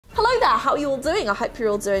there, how are you all doing? I hope you're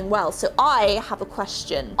all doing well. So I have a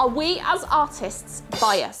question. Are we as artists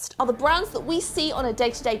biased? Are the brands that we see on a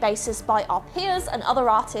day-to-day basis by our peers and other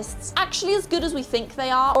artists actually as good as we think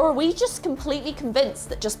they are? Or are we just completely convinced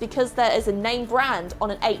that just because there is a name brand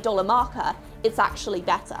on an $8 marker, it's actually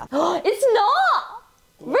better? It's not!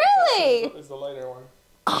 Really? It's the lighter one.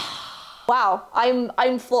 Wow,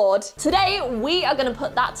 I'm floored. Today, we are gonna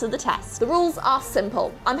put that to the test. The rules are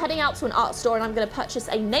simple. I'm heading out to an art store and I'm gonna purchase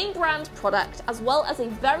a name brand product as well as a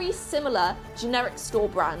very similar generic store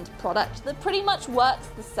brand product that pretty much works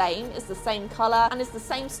the same, is the same color, and is the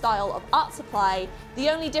same style of art supply, the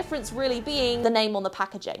only difference really being the name on the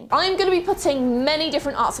packaging. I'm gonna be putting many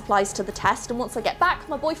different art supplies to the test, and once I get back,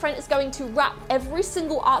 my boyfriend is going to wrap every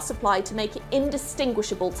single art supply to make it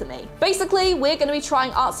indistinguishable to me. Basically, we're gonna be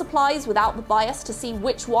trying art supplies without the bias to see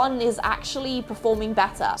which one is actually performing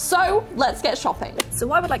better. So let's get shopping. So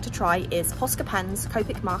what I would like to try is Posca pens,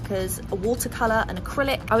 Copic markers, a watercolor, and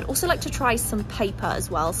acrylic. I would also like to try some paper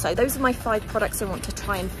as well. So those are my 5 products I want to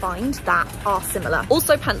try and find that are similar.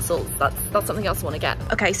 Also pencils, that's something else I want to get.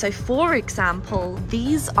 Okay, so for example,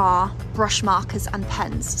 these are brush markers and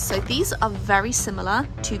pens. So these are very similar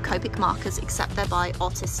to Copic markers, except they're by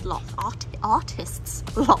Artists Loft.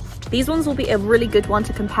 These ones will be a really good one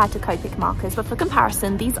to compare to Copic markers, but for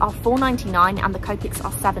comparison, these are $4.99 and the Copics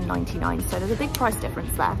are $7.99, so there's a big price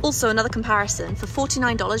difference there. Also, another comparison, for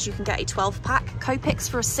 $49 you can get a 12-pack. Copics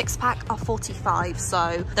for a 6-pack are $45,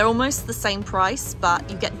 so they're almost the same price, but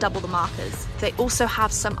you get double the markers. They also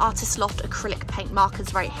have some Artist Loft acrylic paint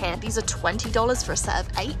markers right here. These are $20 for a set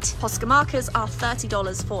of 8. Posca markers are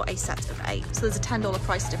 $30 for a set of 8, so there's a $10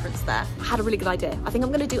 price difference there. I had a really good idea. I think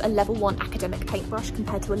I'm going to do a level 1 academic paintbrush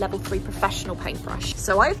compared to a level 3 professional paintbrush.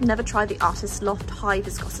 So I've never tried the Artist Loft high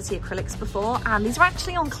viscosity acrylics before, and these are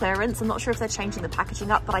actually on clearance. I'm not sure if they're changing the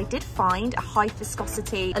packaging up, but I did find a high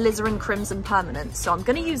viscosity alizarin crimson permanent, so I'm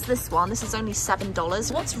going to use this one. This is only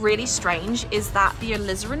 $7. What's really strange is that the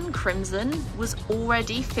alizarin crimson was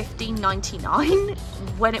already $15.99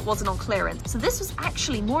 when it wasn't on clearance, so this was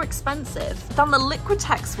actually more expensive than the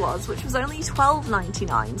Liquitex was, which was only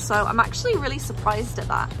 $12.99, so I'm actually really surprised at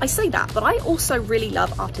that. I say that, but I also really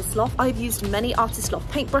love Artist Loft. I've used many Artist Loft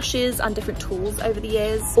paintbrushes and different tools over the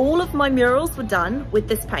years. All of my murals were done with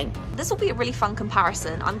this paint. This will be a really fun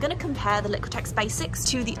comparison. I'm going to compare the Liquitex Basics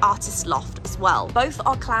to the Artist Loft as well. Both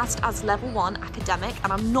are classed as level 1 academic,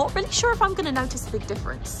 and I'm not really sure if I'm going to notice a big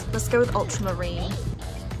difference. Let's go with ultramarine.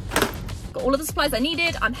 Got all of the supplies I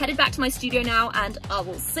needed. I'm headed back to my studio now and I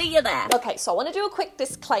will see you there. Okay, so I want to do a quick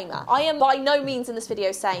disclaimer. I am by no means in this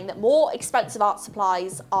video saying that more expensive art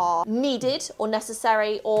supplies are needed or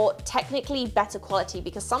necessary or technically better quality,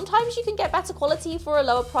 because sometimes you can get better quality for a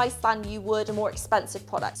lower price than you would a more expensive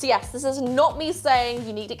product. So yes, this is not me saying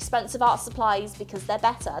you need expensive art supplies because they're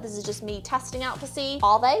better. This is just me testing out to see,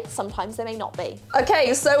 are they? Sometimes they may not be.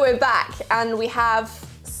 Okay, so we're back and we have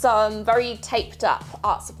some very taped up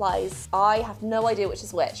art supplies. I have no idea which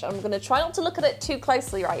is which. I'm gonna try not to look at it too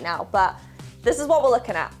closely right now, but this is what we're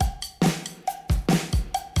looking at.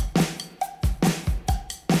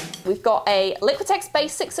 We've got a Liquitex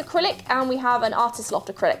Basics acrylic and we have an Artist Loft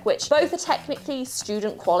acrylic, which both are technically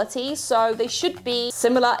student quality, so they should be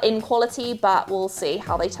similar in quality, but we'll see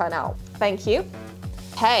how they turn out. Thank you.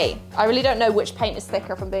 Hey, I really don't know which paint is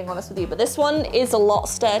thicker, if I'm being honest with you, but this one is a lot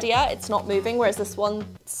sturdier. It's not moving, whereas this one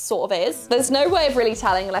sort of is. There's no way of really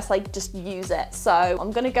telling unless I just use it. So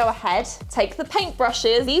I'm gonna go ahead, take the paint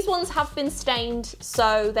brushes. These ones have been stained,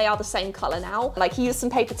 so they are the same color now. Like, he used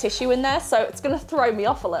some paper tissue in there, so it's gonna throw me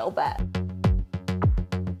off a little bit.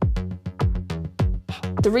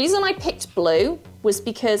 The reason I picked blue was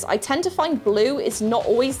because I tend to find blue is not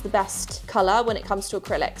always the best color when it comes to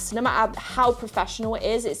acrylics. No matter how professional it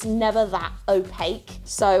is, it's never that opaque.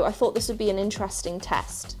 So I thought this would be an interesting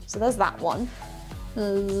test. So there's that one.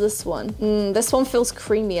 This one. This one feels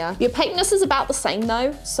creamier. The opaqueness is about the same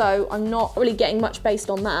though, so I'm not really getting much based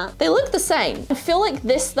on that. They look the same. I feel like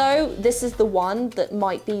this though, this is the one that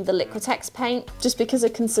might be the Liquitex paint, just because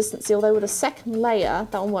of consistency, although with a second layer,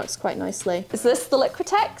 that one works quite nicely. Is this the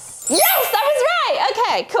Liquitex? Yes, that was right!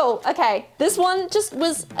 Okay, cool, okay. This one just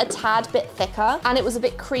was a tad bit thicker, and it was a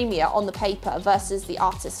bit creamier on the paper versus the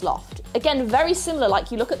Artist Loft. Again, very similar,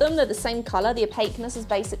 like you look at them, they're the same color, the opaqueness is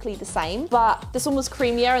basically the same, but this one was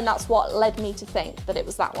creamier and that's what led me to think that it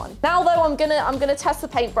was that one. Now though, I'm gonna test the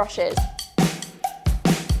paint brushes.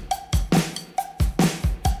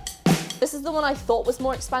 This is the one I thought was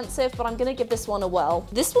more expensive, but I'm gonna give this one a whirl.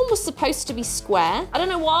 This one was supposed to be square. I don't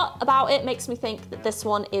know what about it makes me think that this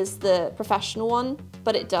one is the professional one,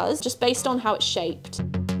 but it does, just based on how it's shaped.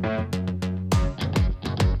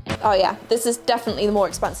 Oh yeah, this is definitely the more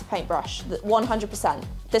expensive paintbrush, 100%.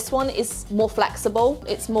 This one is more flexible,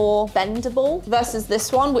 it's more bendable versus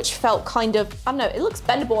this one, which felt kind of, I don't know, it looks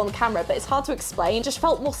bendable on the camera, but it's hard to explain. It just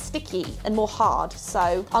felt more sticky and more hard.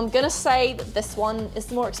 So I'm gonna say that this one is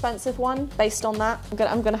the more expensive one based on that.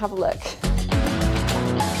 I'm gonna have a look.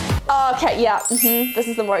 Okay, yeah, this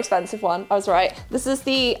is the more expensive one. I was right. This is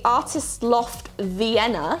the Artist Loft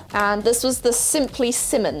Vienna, and this was the Simply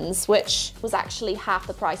Simmons, which was actually half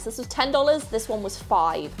the price. This was $10, this one was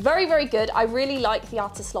 $5. Very, very good. I really like the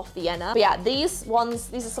Artist Loft Vienna. But yeah, these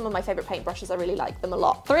are some of my favorite paintbrushes. I really like them a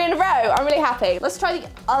lot. 3 in a row, I'm really happy. Let's try the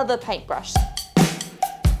other paintbrush.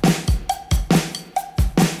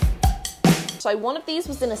 So one of these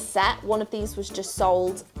was in a set, one of these was just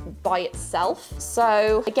sold by itself.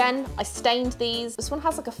 So again, I stained these. This one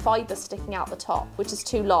has like a fiber sticking out the top, which is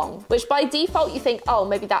too long, which by default you think, oh,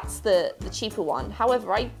 maybe that's the cheaper one.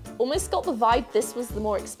 However, I almost got the vibe this was the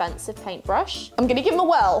more expensive paintbrush. I'm gonna give them a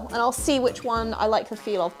whirl and I'll see which one I like the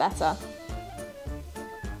feel of better.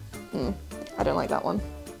 I don't like that one.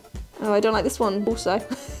 Oh, I don't like this one also.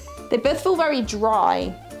 They both feel very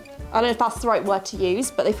dry. I don't know if that's the right word to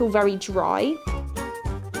use, but they feel very dry.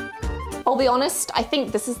 I'll be honest, I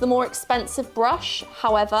think this is the more expensive brush.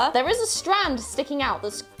 However, there is a strand sticking out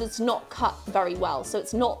that's not cut very well, so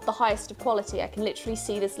it's not the highest of quality. I can literally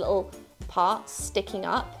see this little part sticking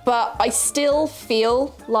up, but I still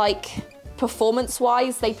feel like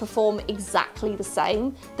performance-wise, they perform exactly the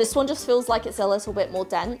same. This one just feels like it's a little bit more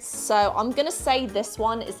dense, so I'm gonna say this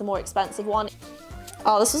one is the more expensive one.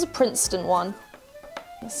 Oh, this was a Princeton one.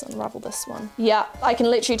 Let's unravel this one. Yeah, I can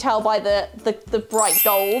literally tell by the bright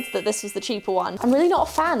gold that this was the cheaper one. I'm really not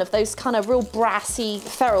a fan of those kind of real brassy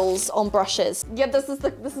ferrules on brushes. Yeah, this is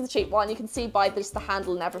the cheap one. You can see by just the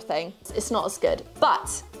handle and everything. It's not as good.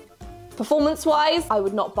 But performance-wise, I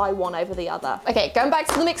would not buy one over the other. Okay, going back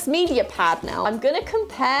to the mixed media pad now. I'm gonna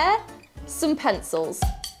compare some pencils.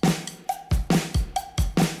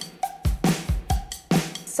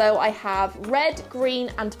 So I have red, green,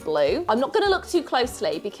 and blue. I'm not gonna look too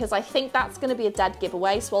closely because I think that's gonna be a dead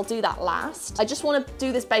giveaway, so I'll do that last. I just wanna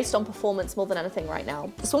do this based on performance more than anything right now.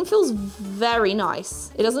 This one feels very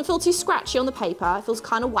nice. It doesn't feel too scratchy on the paper. It feels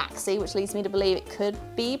kind of waxy, which leads me to believe it could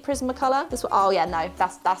be Prismacolor. This one, oh yeah, no,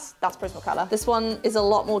 that's Prismacolor. This one is a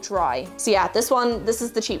lot more dry. So yeah, this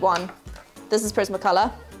is the cheap one. This is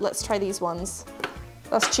Prismacolor. Let's try these ones.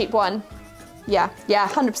 That's a cheap one. Yeah,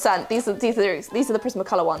 100%. These are the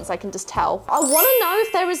Prismacolor ones, I can just tell. I wanna know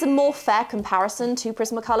if there is a more fair comparison to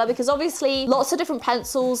Prismacolor, because obviously lots of different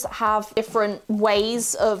pencils have different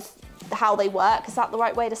ways of how they work. Is that the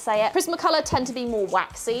right way to say it? Prismacolor tend to be more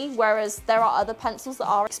waxy, whereas there are other pencils that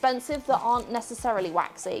are expensive that aren't necessarily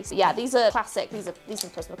waxy. So yeah, these are classic, these are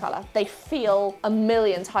Prismacolor. They feel a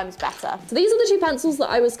million times better. So these are the two pencils that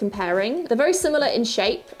I was comparing. They're very similar in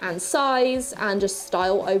shape and size and just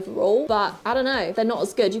style overall, but I don't know, they're not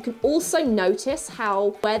as good. You can also notice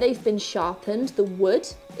how where they've been sharpened, the wood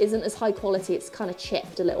isn't as high quality, it's kind of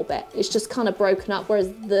chipped a little bit. It's just kind of broken up, whereas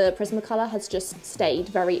the Prismacolor has just stayed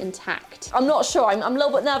very intact. I'm not sure, I'm a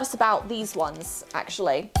little bit nervous about these ones,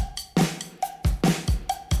 actually.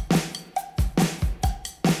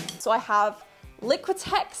 So I have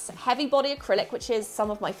Liquitex Heavy Body Acrylic, which is some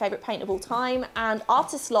of my favorite paint of all time, and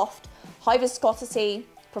Artist Loft High Viscosity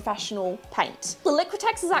Professional Paint. The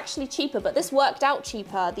Liquitex is actually cheaper, but this worked out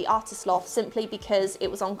cheaper, the Artist Loft, simply because it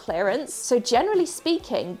was on clearance. So generally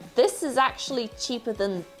speaking, this is actually cheaper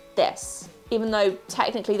than this, even though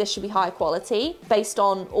technically this should be higher quality based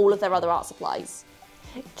on all of their other art supplies.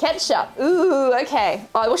 Ketchup, ooh, okay.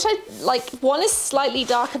 I wish one is slightly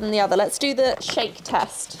darker than the other. Let's do the shake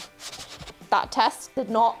test. That test did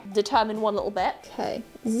not determine one little bit. Okay,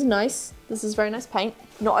 this is nice. This is very nice paint.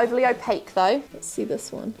 Not overly opaque though. Let's see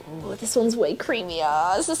this one. Oh, this one's way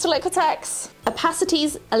creamier. This is the Liquitex.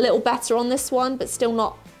 Opacity's a little better on this one, but still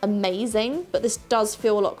not amazing. But this does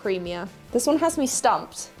feel a lot creamier. This one has me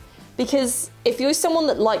stumped, because if you're someone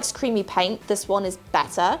that likes creamy paint, this one is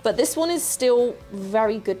better, but this one is still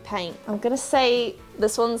very good paint. I'm gonna say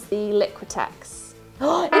this one's the Liquitex. It's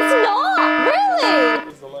not! Really?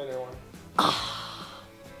 It's the lighter one.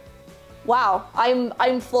 Wow,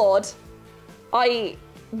 I'm floored.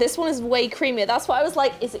 This one is way creamier. That's why I was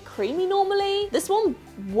like, is it creamy normally? This one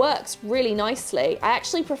works really nicely. I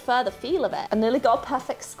actually prefer the feel of it. I nearly got a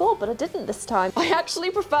perfect score, but I didn't this time. I actually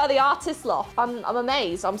prefer the Artist Loft. I'm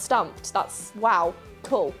amazed, I'm stumped. That's, wow,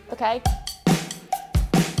 cool, okay.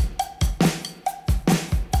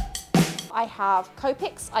 I have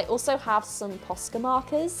Copics. I also have some Posca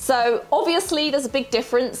markers. So obviously there's a big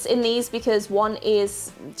difference in these because one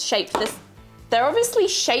is shaped They're obviously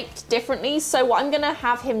shaped differently, so what I'm gonna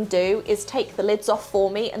have him do is take the lids off for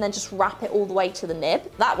me and then just wrap it all the way to the nib.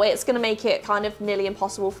 That way it's gonna make it kind of nearly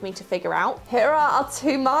impossible for me to figure out. Here are our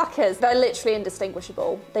two markers. They're literally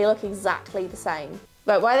indistinguishable. They look exactly the same.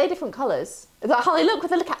 But why are they different colors? Is that how they look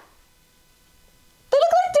with the cap? They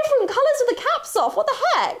look like different colors with the caps off. What the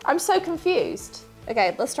heck? I'm so confused.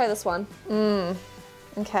 Okay, let's try this one.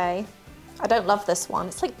 Okay. I don't love this one.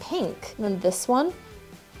 It's like pink. And then this one.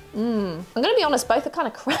 I'm gonna be honest, both are kind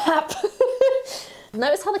of crap.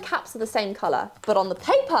 Notice how the caps are the same color, but on the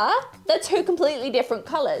paper, they're two completely different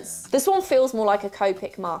colors. This one feels more like a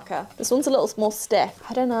Copic marker. This one's a little more stiff.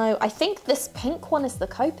 I don't know. I think this pink one is the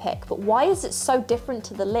Copic, but why is it so different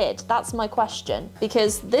to the lid? That's my question,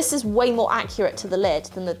 because this is way more accurate to the lid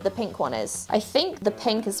than the pink one is. I think the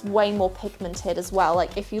pink is way more pigmented as well.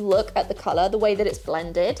 Like if you look at the color, the way that it's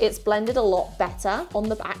blended a lot better on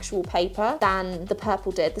the actual paper than the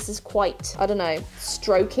purple did. This is quite, I don't know,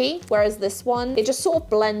 strokey, whereas this one, it just sort of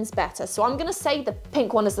blends better. So I'm gonna say the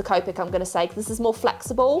pink one is the Copic, I'm gonna say, because this is more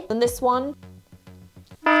flexible than this one.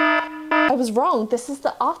 I was wrong, this is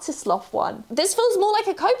the Artist Loft one. This feels more like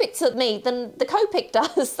a Copic to me than the Copic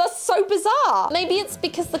does. That's so bizarre. Maybe it's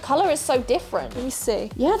because the color is so different. Let me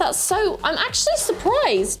see. Yeah, I'm actually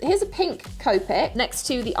surprised. Here's a pink Copic next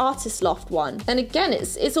to the Artist Loft one. And again,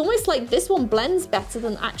 it's almost like this one blends better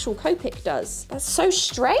than the actual Copic does. That's so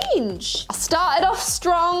strange. I started off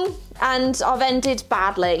strong and I've ended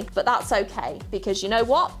badly, but that's okay, because you know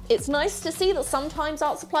what? It's nice to see that sometimes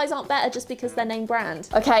art supplies aren't better just because they're name brand.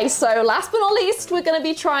 Okay, so last but not least, we're gonna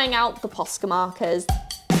be trying out the Posca markers.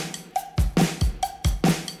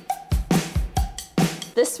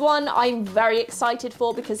 This one I'm very excited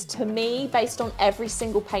for because to me, based on every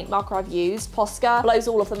single paint marker I've used, Posca blows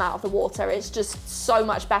all of them out of the water. It's just so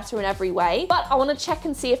much better in every way. But I want to check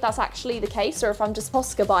and see if that's actually the case or if I'm just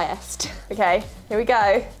Posca biased. Okay, here we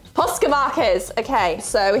go. Posca markers. Okay,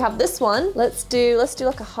 so we have this one. Let's do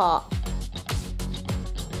like a heart.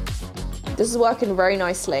 This is working very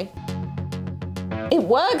nicely. It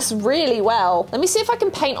works really well. Let me see if I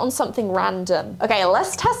can paint on something random. Okay,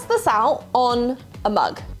 let's test this out on a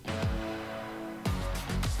mug.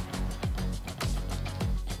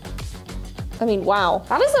 I mean, wow,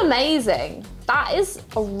 that is amazing. That is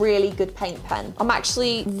a really good paint pen.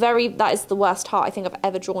 That is the worst heart I think I've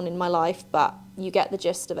ever drawn in my life, but you get the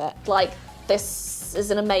gist of it. Like, this is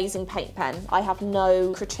an amazing paint pen. I have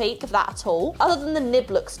no critique of that at all, other than the nib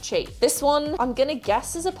looks cheap. This one, I'm gonna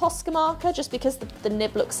guess is a Posca marker just because the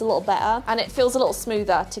nib looks a little better and it feels a little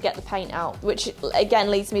smoother to get the paint out, which again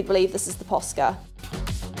leads me to believe this is the Posca.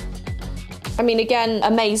 I mean, again,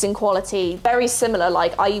 amazing quality, very similar.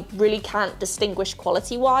 Like, I really can't distinguish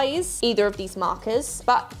quality-wise either of these markers,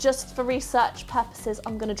 but just for research purposes,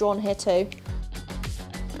 I'm gonna draw on here too.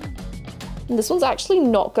 And this one's actually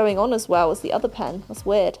not going on as well as the other pen. That's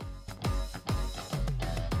weird.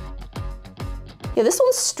 Yeah, this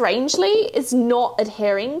one strangely is not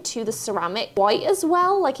adhering to the ceramic quite as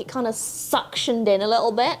well. Like, it kind of suctioned in a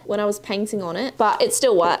little bit when I was painting on it, but it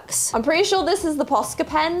still works. I'm pretty sure this is the Posca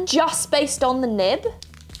pen just based on the nib.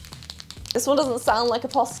 This one doesn't sound like a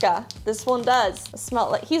Posca. This one does. I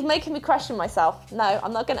smell like he's making me question myself. No,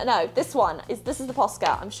 I'm not gonna know. This is the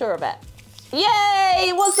Posca, I'm sure of it. Yay,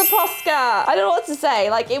 it was the Posca. I don't know what to say.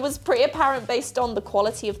 Like, it was pretty apparent based on the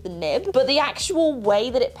quality of the nib, but the actual way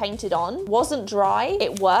that it painted on wasn't dry.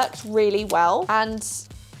 It worked really well. And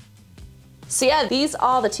so yeah, these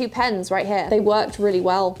are the two pens right here. They worked really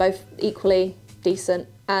well, both equally decent.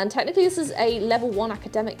 And technically this is a level 1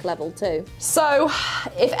 academic level too. So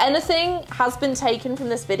if anything has been taken from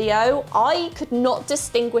this video, I could not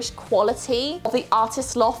distinguish quality of the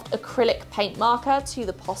Artist Loft acrylic paint marker to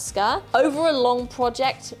the Posca. Over a long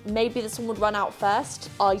project, maybe this one would run out first.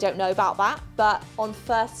 I don't know about that, but on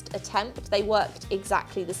first attempt, they worked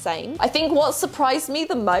exactly the same. I think what surprised me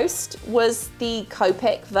the most was the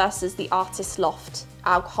Copic versus the Artist Loft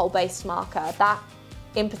alcohol-based marker. That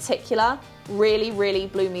in particular really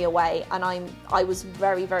blew me away, and I was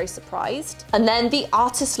very surprised. And then the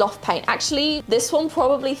Artist Loft paint, actually this one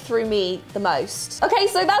probably threw me the most. Okay,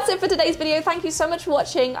 so that's it for today's video. Thank you so much for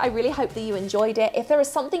watching. I really hope that you enjoyed it. If there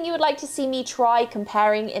is something you would like to see me try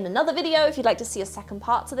comparing in another video, if you'd like to see a second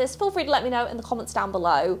part to this, feel free to let me know in the comments down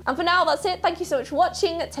below. And for now, that's it. Thank you so much for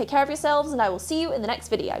watching. Take care of yourselves, and I will see you in the next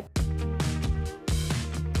video.